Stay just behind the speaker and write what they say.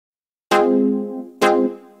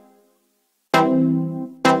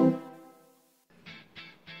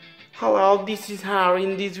Hello, this is Harry.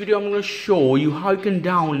 In this video I'm going to show you how you can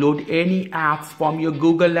download any apps from your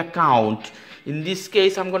Google account. In this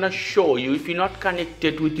case I'm going to show you, if you're not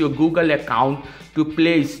connected with your Google account to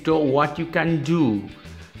Play Store, what you can do.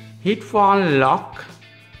 Hit for unlock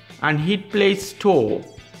and hit Play Store.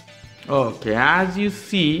 Okay, as you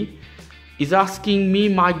see, it's asking me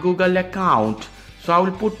my Google account. So I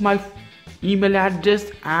will put my email address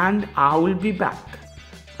and I will be back.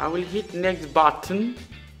 I will hit next button.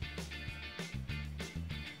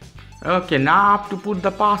 Okay, now I have to put the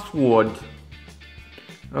password.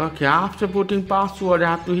 Okay, after putting password,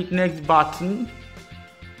 I have to hit next button.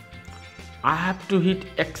 I have to hit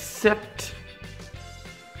accept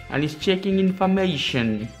and it's checking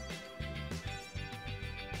information.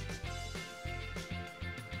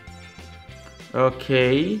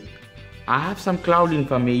 Okay, I have some cloud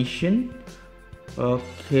information.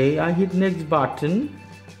 Okay, I hit next button.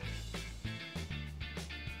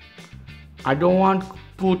 I don't want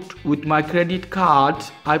put with my credit card.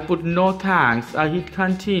 I put no thanks. I hit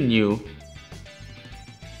continue.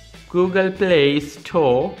 Google Play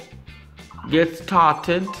Store. Get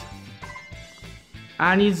started.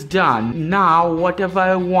 And it's done. Now whatever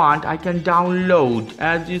I want I can download.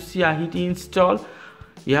 As you see, I hit install.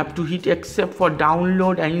 You have to hit accept for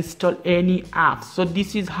download and install any apps. So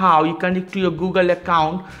this is how you connect to your Google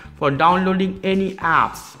account for downloading any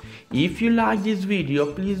apps. If you like this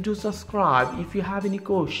video, please do subscribe. If you have any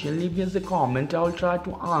question, leave me as a comment. I will try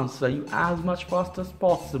to answer you as much fast as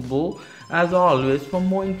possible. As always, for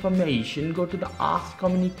more information, go to the Ask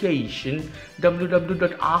Communication,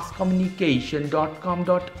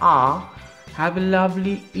 www.askcommunication.com.r. Have a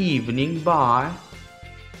lovely evening. Bye.